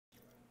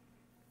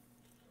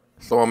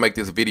So I'm gonna make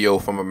this video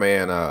for my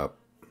man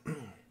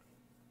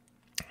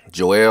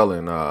Joel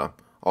and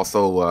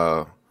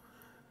also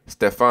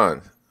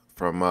Stefan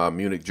from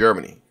Munich,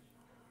 Germany.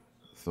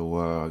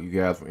 So you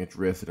guys were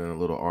interested in a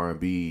little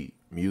R&B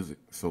music.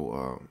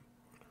 So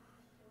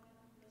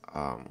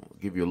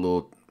give you a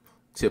little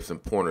tips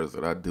and pointers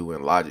that I do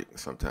in Logic.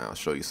 Sometimes I'll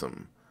show you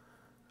some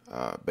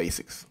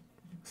basics.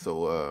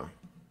 So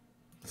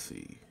let's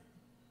see.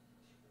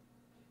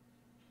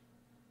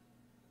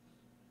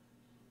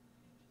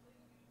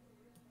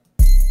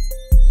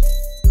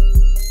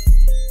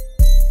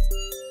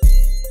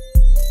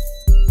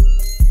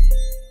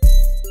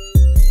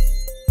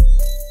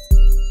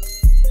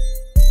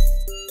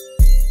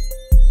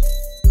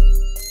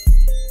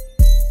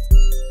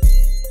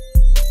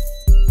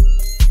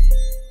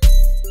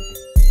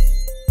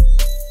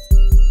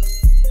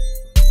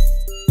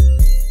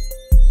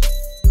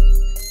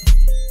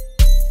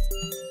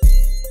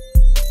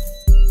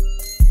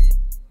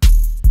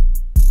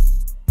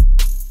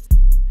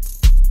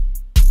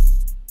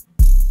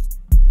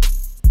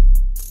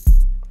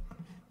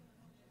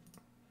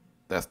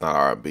 That's not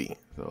R&B.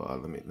 So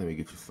let me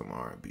get you some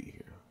R&B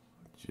here.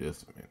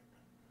 Just a minute.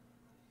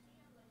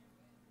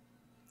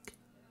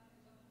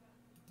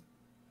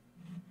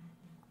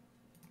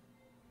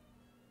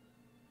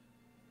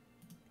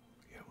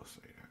 Yeah, we'll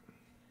say that.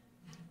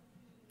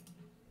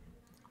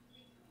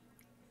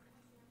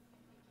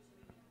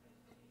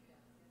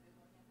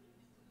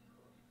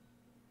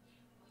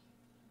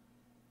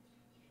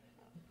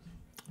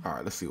 All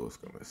right, let's see what's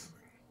going to miss.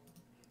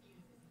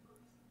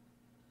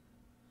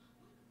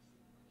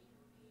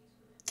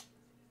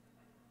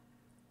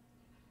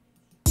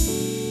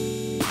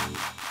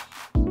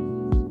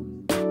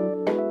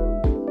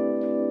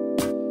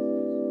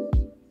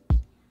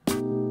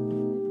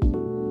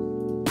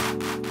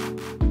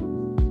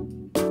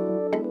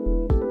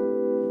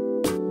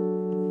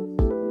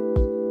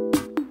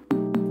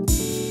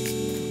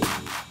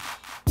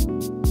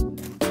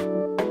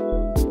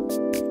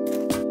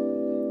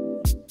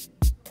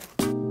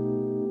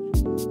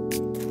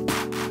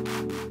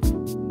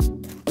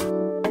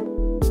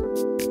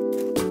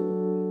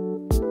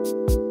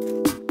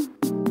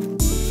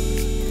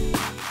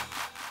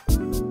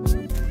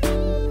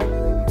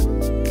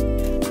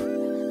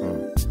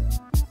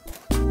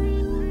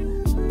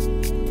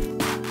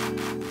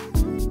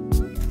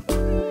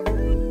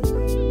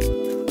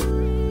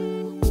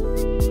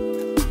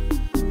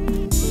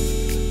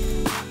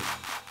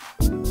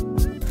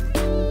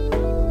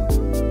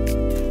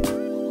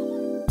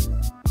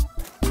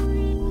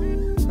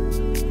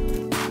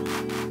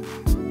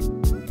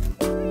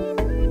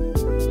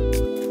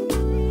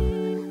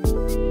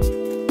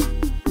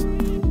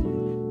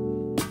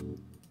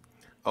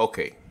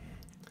 Okay,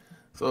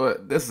 so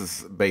this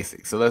is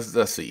basic. So let's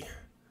see.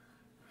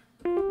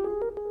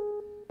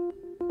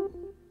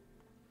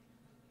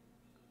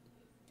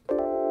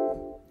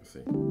 Let's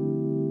see.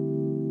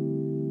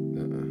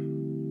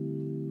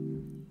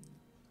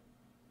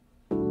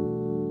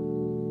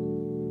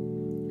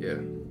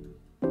 Yeah.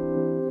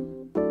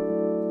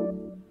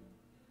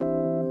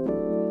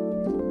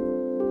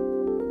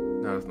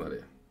 No, that's not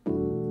it.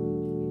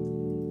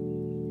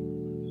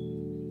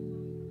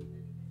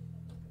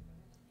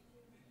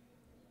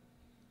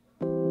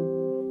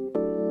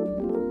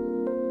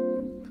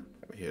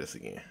 Let me hear this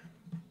again.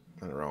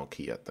 In the wrong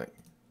key, I think.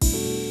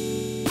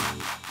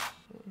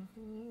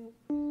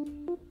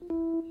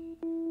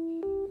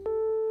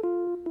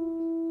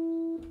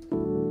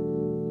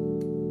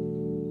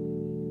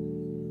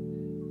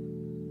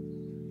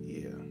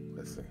 Yeah,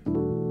 let's see.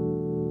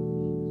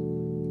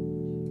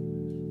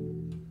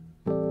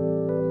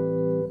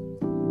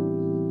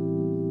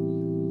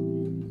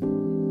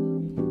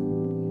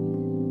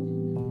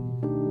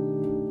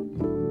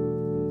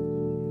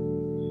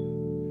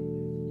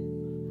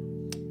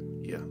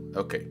 Yeah,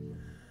 okay.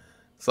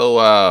 So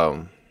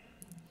let's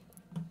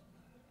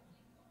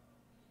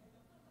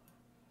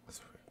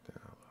put it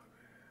down.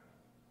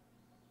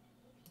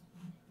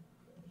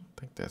 I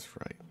think that's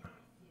right.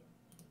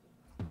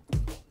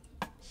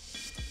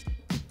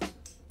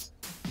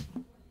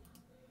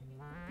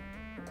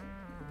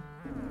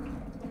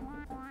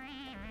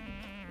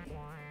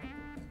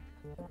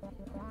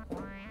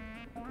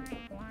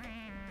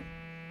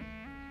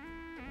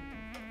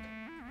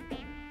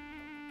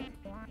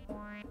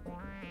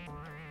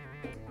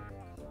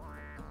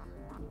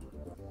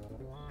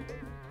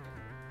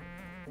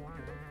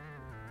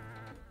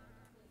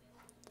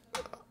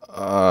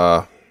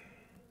 Uh,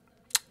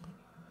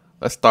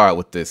 let's start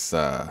with this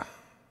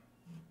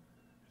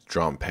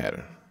drum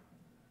pattern.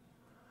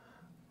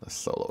 Let's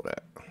solo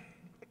that.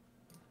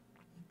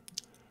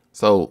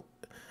 So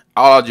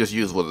all I just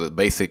used was a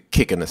basic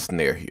kick and a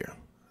snare here.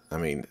 I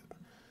mean,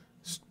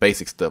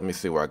 basic stuff. Let me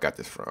see where I got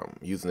this from.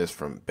 I'm using this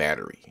from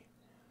Battery.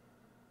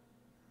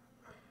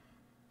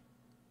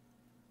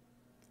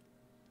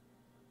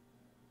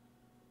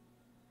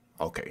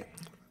 Okay,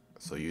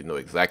 so you know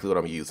exactly what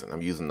I'm using.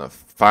 I'm using the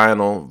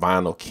final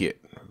vinyl kit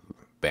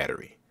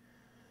Battery.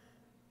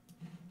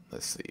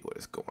 Let's see what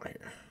is going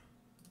here.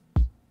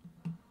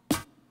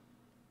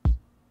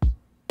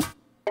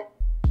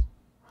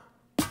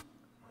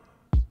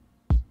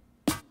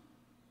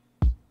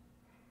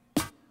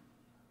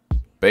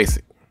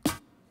 basic.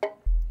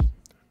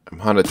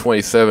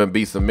 127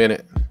 beats a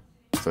minute.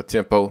 So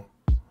tempo.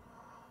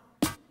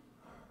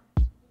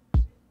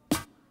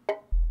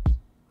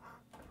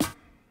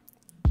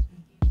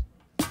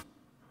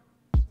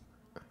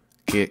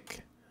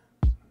 Kick.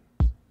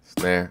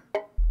 Snare.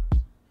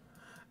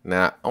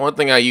 Now, only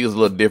thing I used a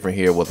little different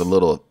here was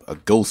a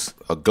ghost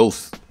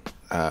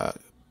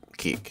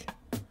kick.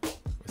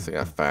 Let's see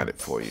if I find it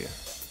for you.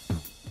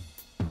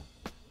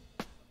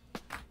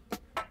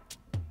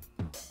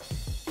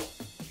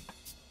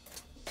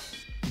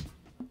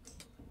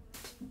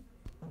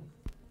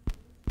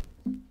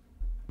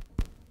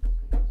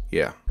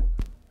 Yeah.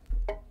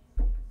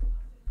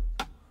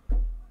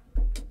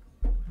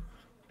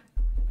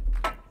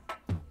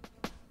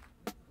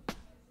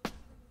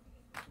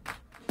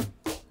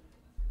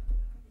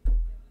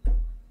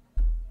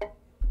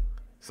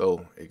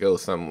 So it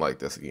goes something like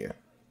this again.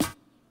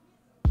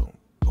 Boom,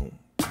 boom,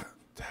 tap,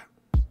 tap.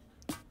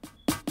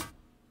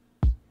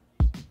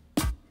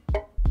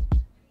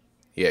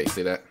 Yeah, you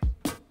see that?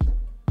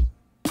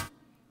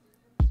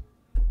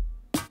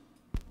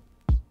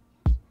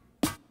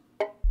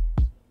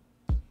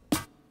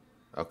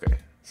 Okay,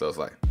 so it's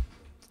like.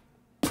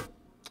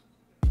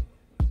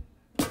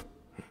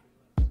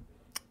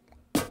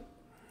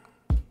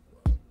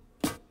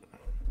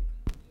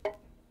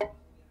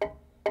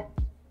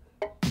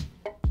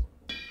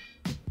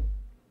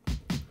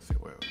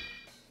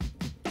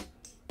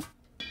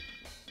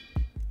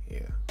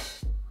 Yeah,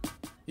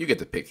 you get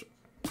the picture.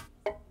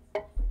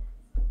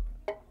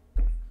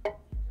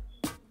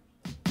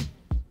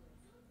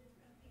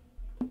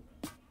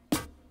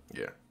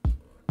 Yeah.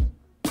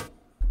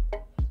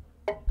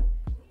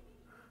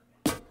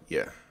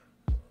 Yeah.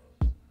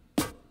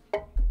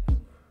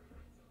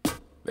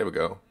 There we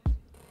go.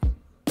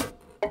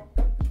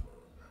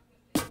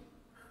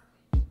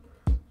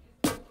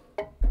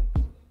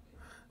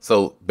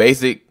 So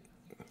basic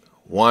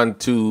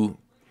 1-2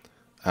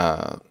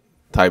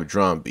 type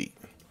drum beat.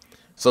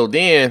 So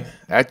then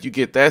after you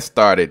get that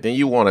started, then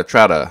you want to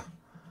try to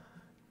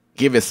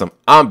give it some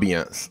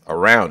ambience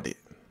around it.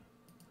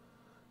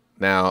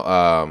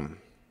 Now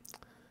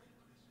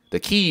the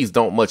keys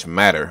don't much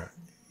matter.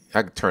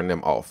 I can turn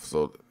them off,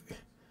 so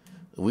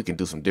we can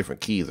do some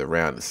different keys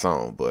around the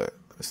song. But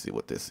let's see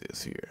what this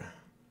is here.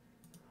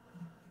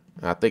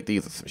 I think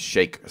these are some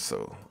shakers,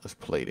 so let's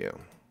play them.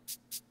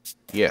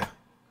 Yeah.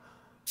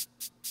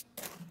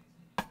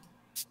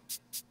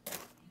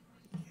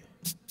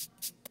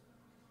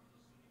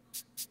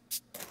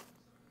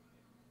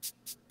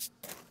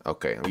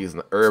 Okay, I'm using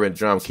the urban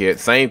drum kit.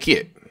 Same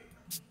kit.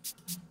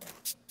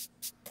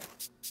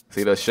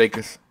 See those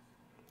shakers?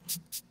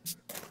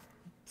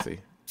 See?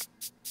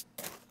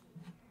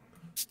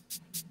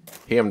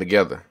 Hear them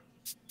together.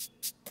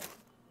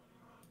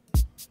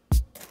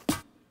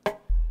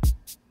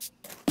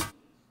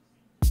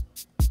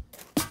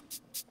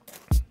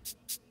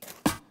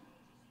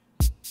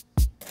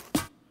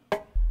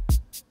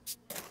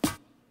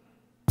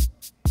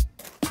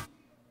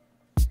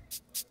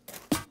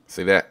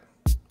 See that?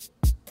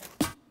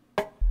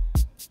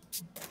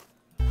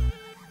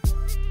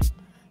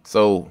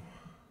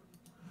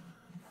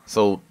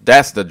 So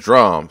that's the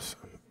drums.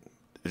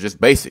 It's just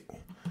basic.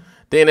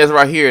 Then there's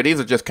right here, these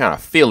are just kind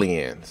of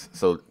fill-ins.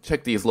 So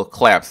check these little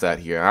claps out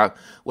here.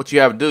 What you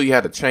have to do, you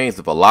have to change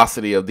the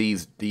velocity of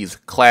these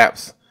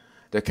claps.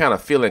 They're kind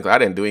of fill-ins. I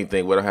didn't do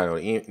anything with them.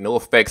 I had no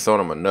effects on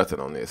them or nothing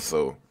on this.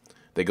 So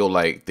they go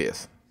like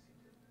this.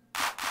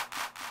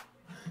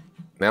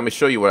 Now let me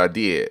show you what I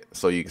did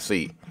so you can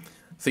see.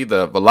 See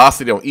the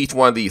velocity on each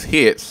one of these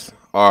hits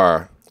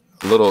are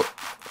a little,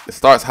 it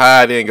starts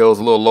high, then goes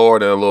a little lower,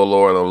 then a little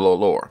lower, and a little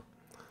lower.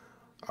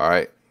 All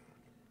right,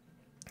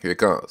 here it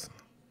comes.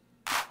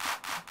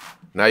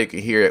 Now you can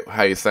hear it,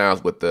 how it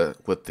sounds with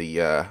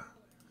the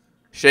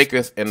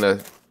shakers and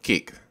the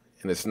kick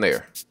and the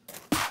snare.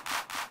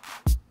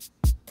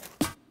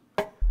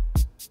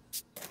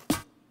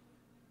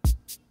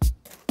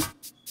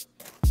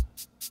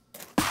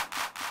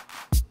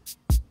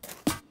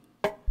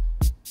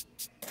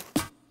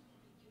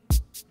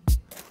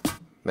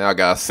 Now I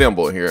got a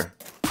cymbal here.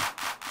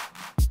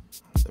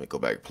 Let me go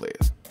back and play it.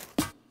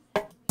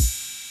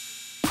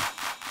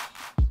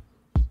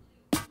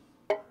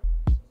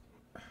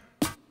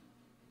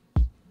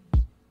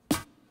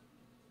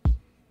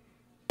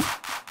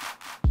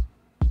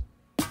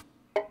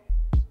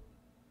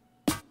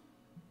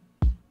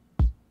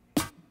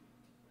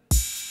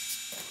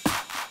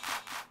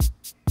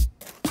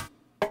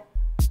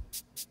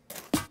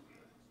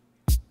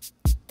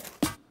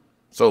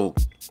 So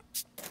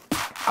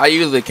I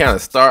usually kind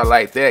of start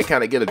like that,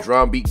 kind of get a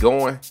drum beat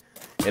going,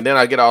 and then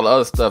I get all the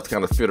other stuff to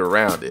kind of fit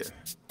around it.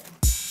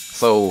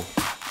 So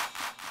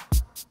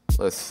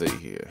let's see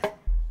here.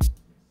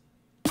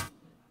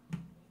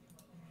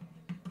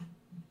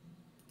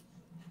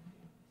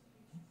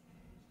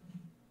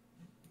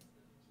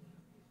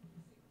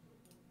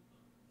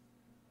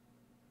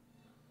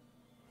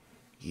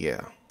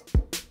 Yeah.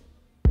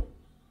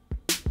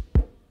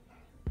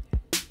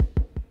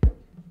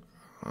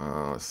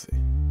 Let's see.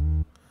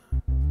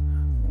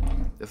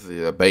 This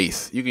is a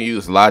bass. You can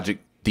use Logic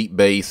deep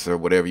bass or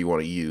whatever you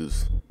want to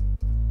use.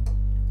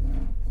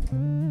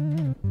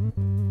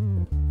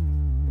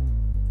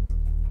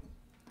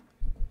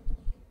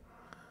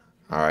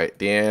 All right,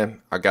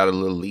 then I got a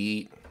little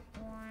lead.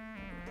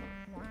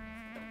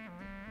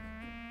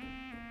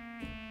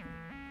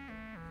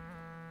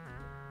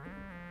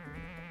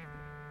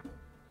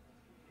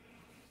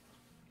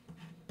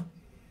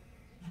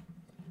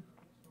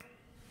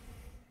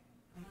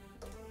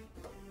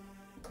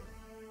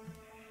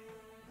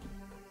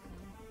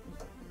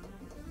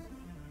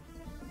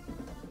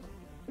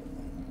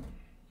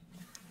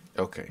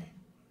 Okay.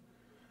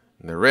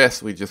 And the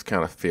rest we just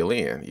kind of fill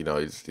in. You know,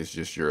 it's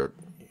just your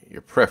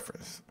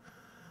preference.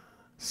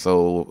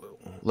 So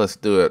let's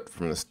do it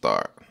from the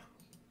start.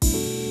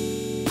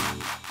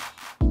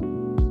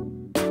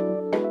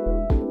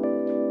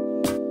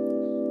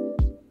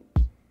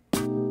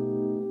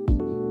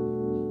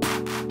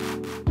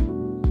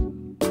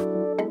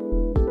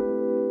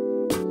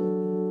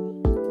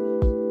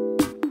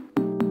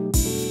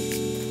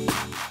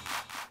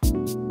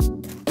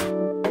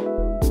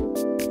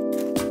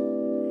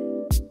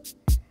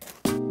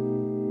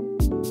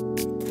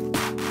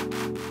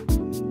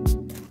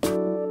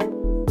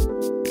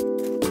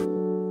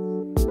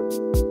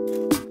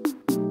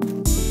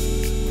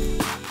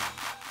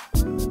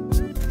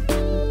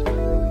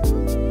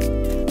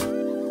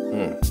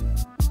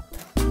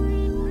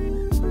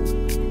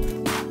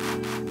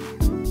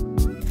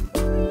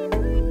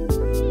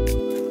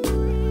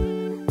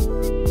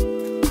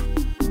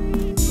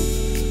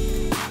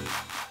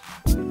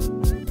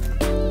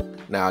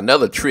 Now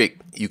another trick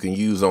you can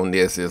use on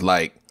this is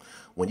like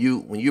when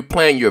you're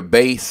playing your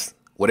bass,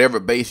 whatever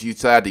bass you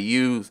decide to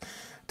use,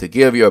 to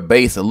give your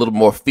bass a little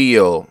more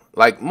feel.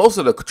 Like most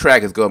of the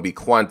track is going to be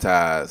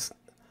quantized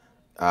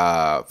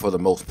for the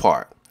most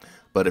part,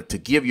 but to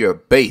give your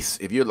bass,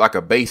 if you're like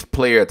a bass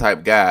player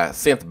type guy,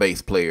 synth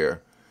bass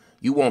player,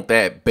 you want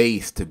that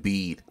bass to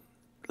be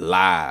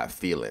live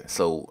feeling.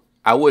 So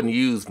I wouldn't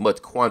use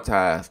much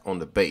quantized on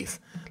the bass.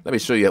 Let me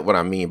show you what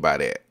I mean by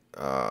that.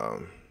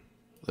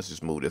 Let's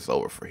just move this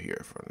over for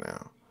here for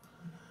now.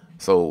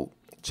 So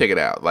check it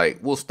out. Like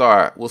we'll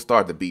start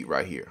the beat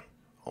right here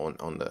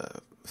on the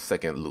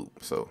second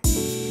loop. So let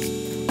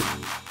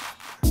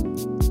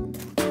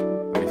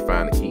me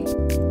find the key.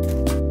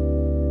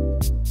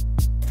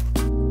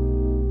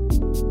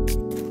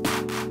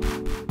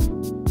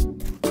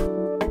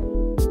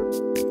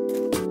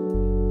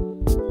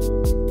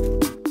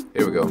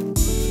 Here we go.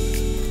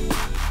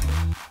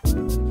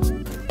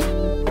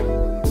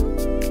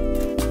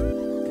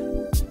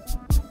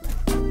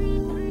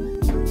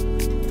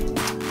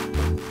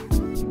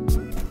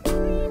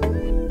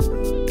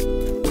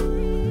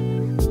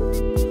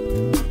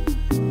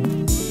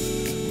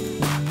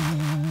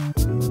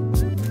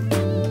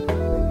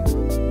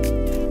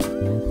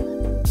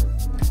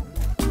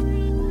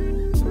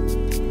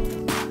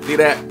 See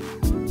that?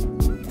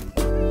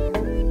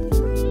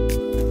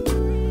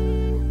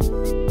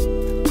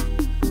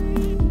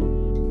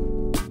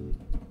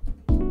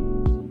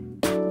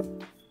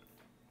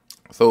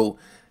 So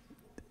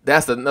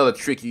that's another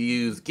trick you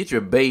use. Get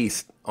your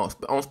bass,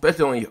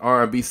 especially on your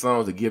R&B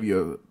songs, to give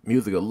your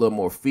music a little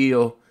more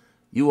feel.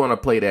 You want to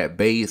play that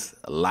bass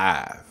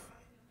live.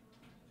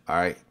 All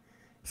right.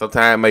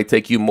 Sometimes it may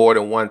take you more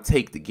than one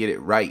take to get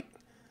it right,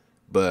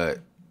 but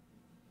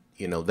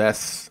you know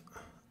that's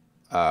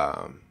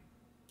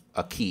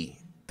a key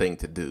thing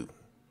to do.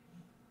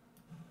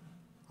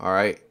 All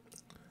right,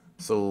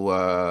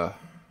 so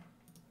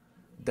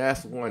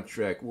that's one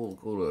track. We'll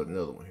go to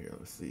another one here.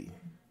 Let's see,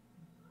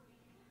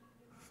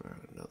 find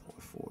another one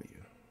for you.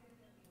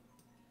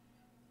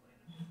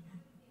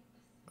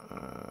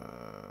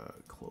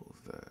 Close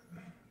that.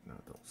 No,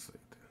 don't save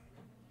that.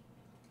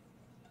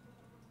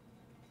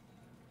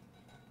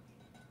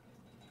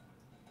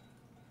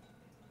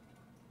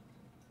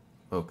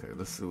 Okay,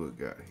 let's see what we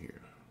got here.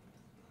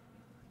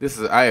 This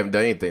is, I haven't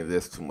done anything to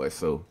this too much,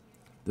 so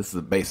this is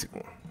a basic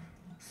one.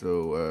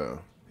 So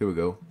here we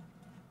go.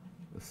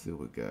 Let's see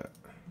what we got.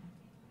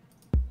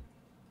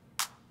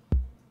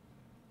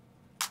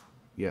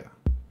 Yeah.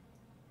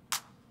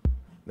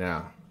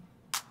 Now,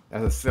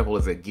 that's as simple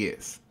as it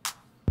gets.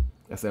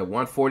 That's at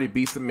 140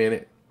 beats a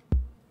minute.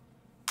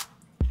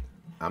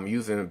 I'm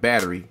using a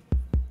battery.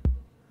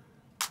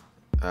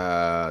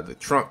 The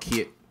trunk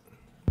kit.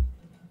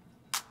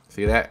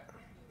 See that?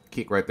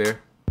 Kick right there.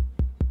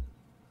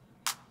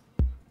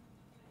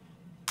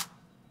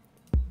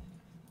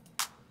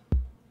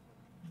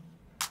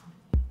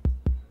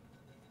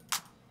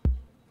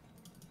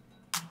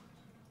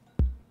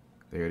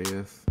 There it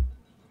is.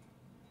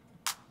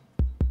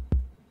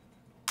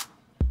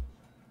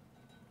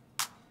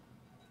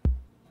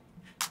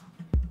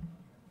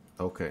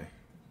 Okay.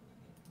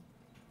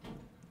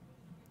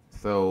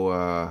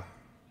 So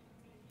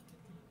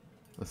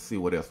let's see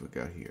what else we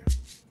got here.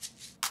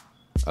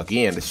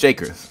 Again, the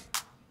shakers.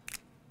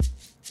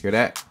 Hear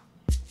that?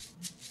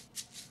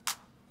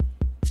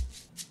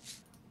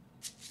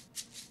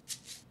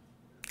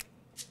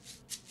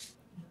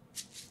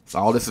 So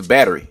all this is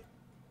battery.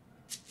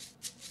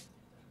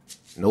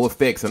 No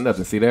effects or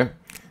nothing. See there?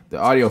 The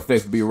audio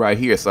effects will be right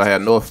here, so I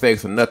have no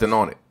effects or nothing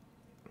on it.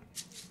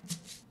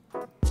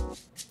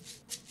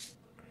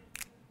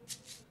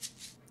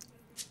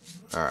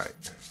 All right.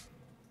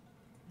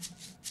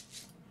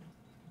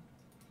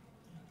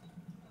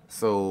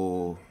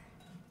 So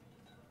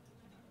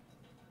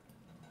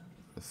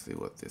let's see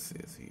what this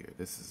is here.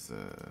 This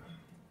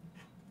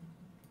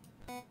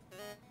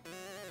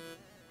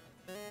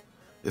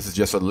is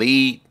just a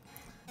lead,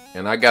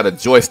 and I got a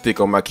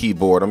joystick on my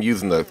keyboard. I'm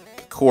using the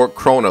Korg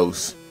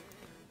Kronos,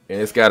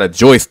 and it's got a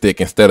joystick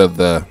instead of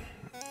the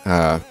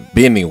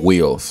bending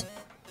wheels.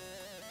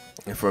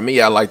 And for me,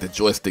 I like the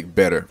joystick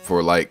better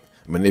for like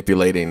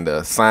manipulating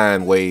the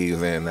sine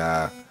waves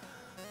and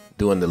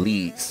doing the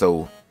lead.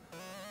 So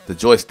the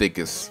joystick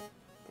is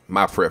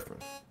my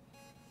preference.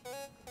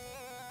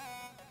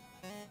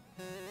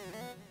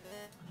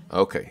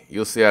 Okay,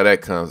 you'll see how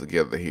that comes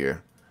together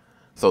here.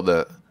 So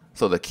the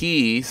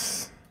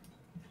keys,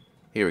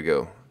 here we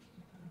go.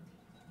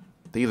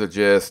 These are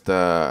just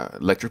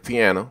electric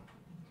piano.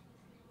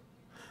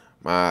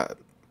 My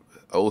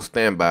old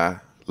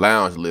standby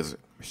lounge lizard.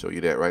 Let me show you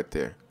that right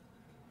there.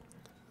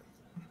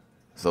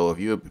 So if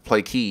you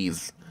play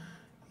keys,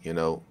 you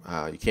know,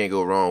 you can't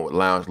go wrong with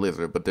lounge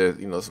lizard, but there's,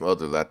 you know, some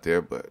others out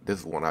there, but this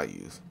is one I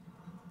use.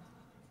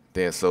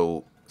 Then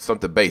so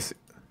something basic.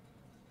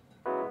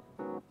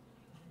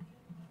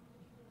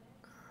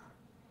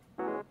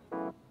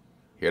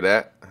 Hear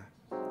that?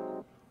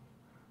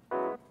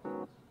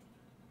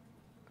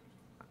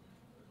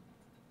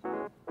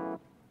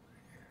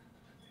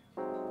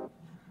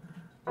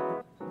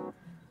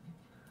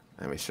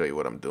 Let me show you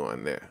what I'm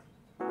doing there.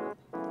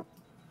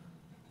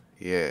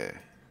 Yeah.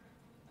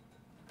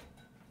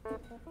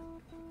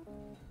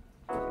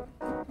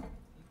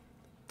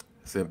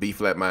 It's in B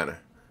flat minor.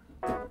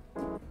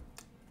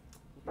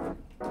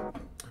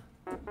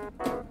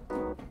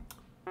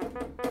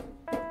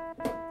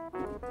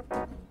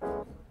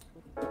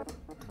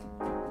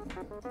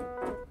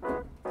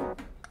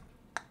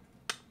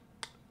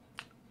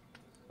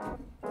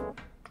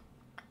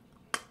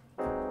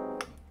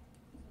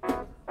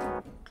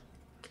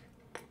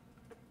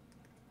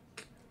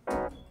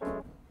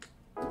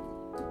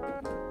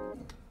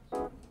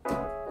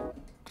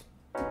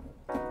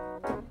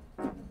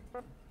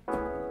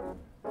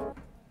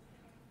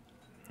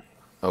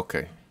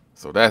 Okay,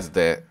 so that's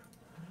that.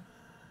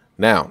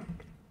 Now,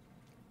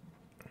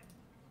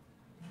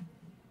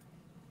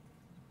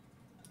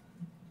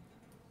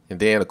 and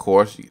then of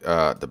course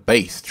the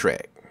bass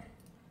track.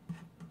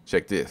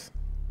 Check this.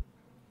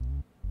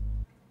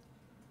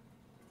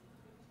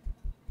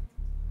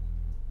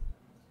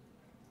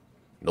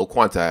 No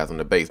quantize on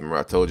the bass. Remember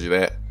I told you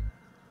that?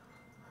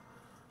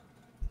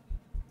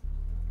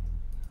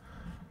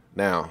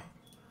 Now,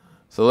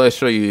 so let's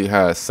show you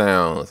how it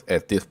sounds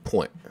at this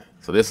point.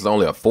 So this is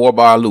only a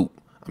 4-bar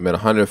loop. I'm at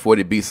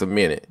 140 beats a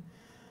minute.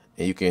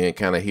 And you can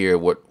kind of hear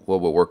what we're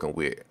working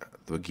with,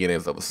 the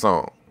beginnings of a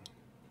song.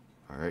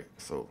 All right,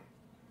 so.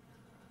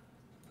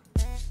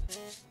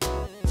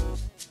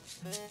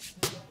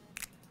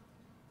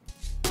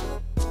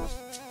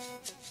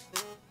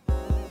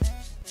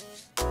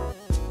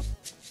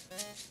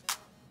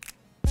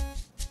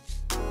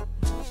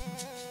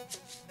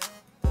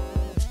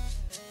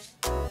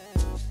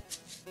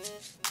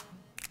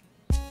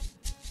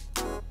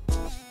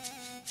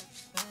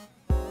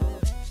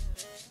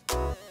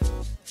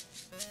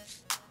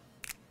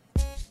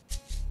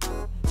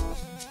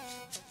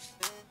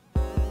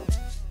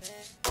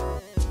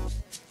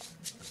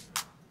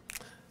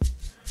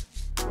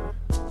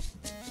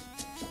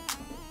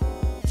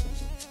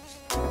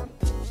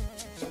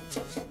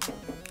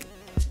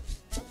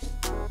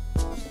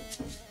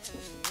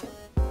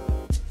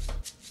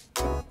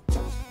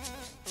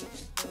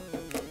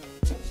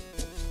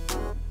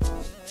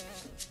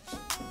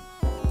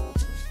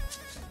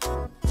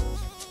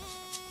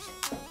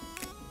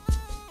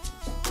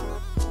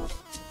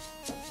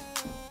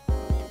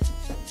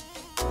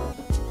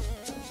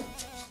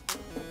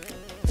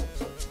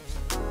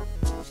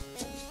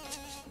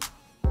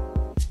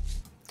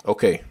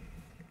 Okay,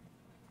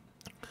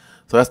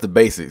 so that's the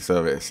basics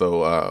of it.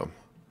 So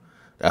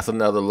that's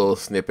another little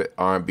snippet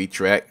R&B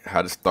track,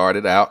 how to start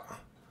it out.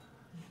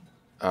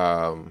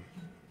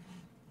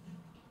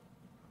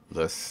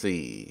 Let's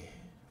see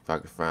if I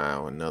can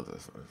find another.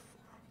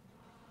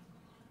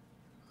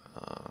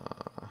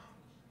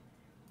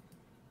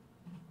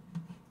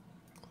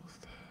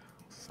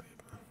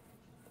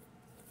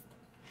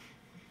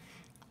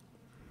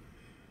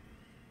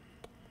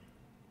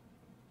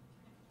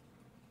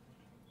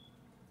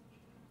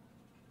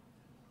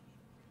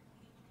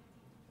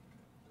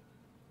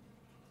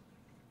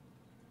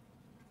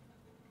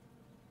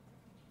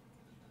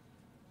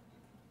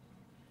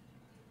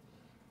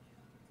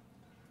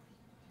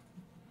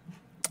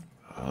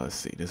 Let's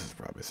see, this is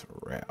probably some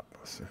rap.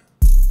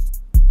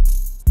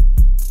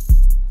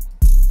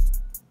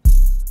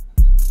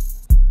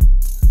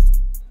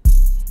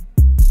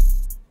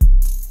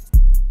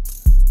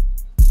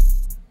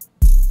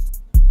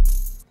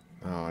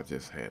 Oh, I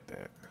just had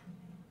that.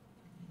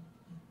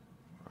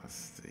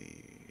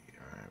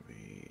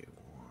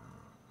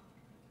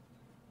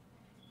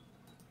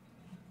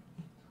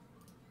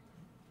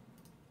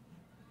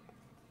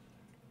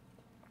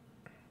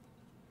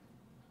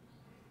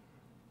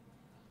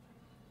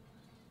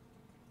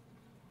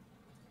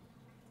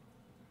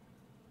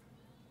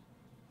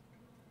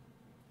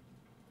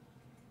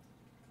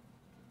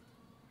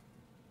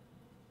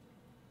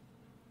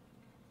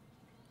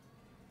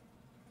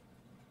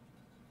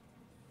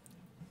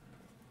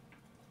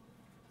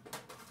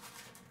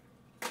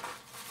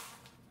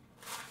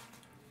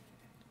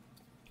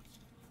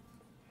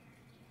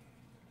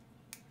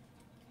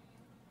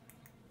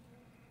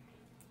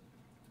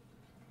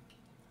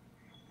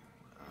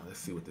 Let's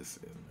see what this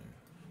is, man.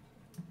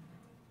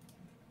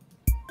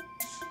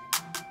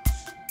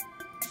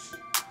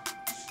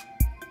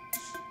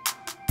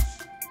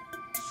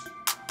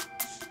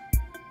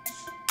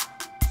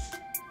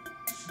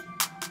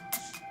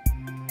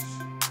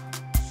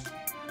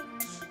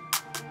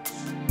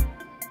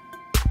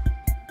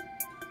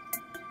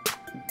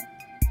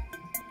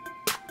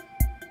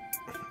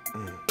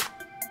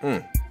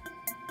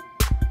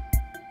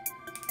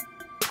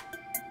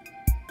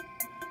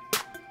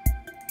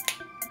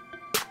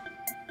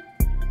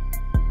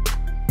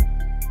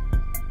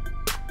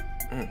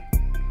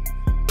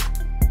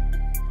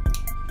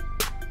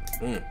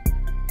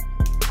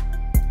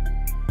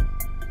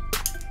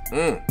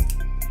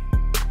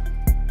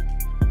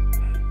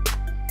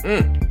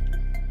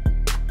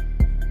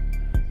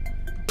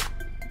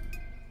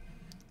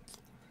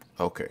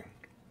 Okay.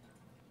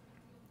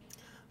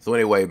 So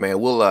anyway, man,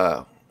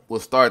 we'll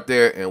start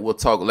there and we'll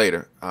talk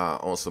later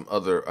on some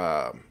other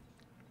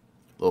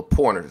little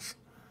pointers,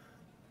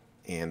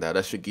 and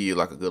that should give you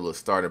like a good little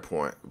starting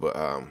point. But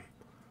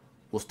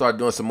we'll start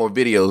doing some more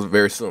videos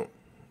very soon.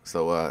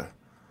 So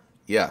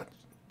yeah,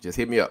 just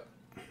hit me up.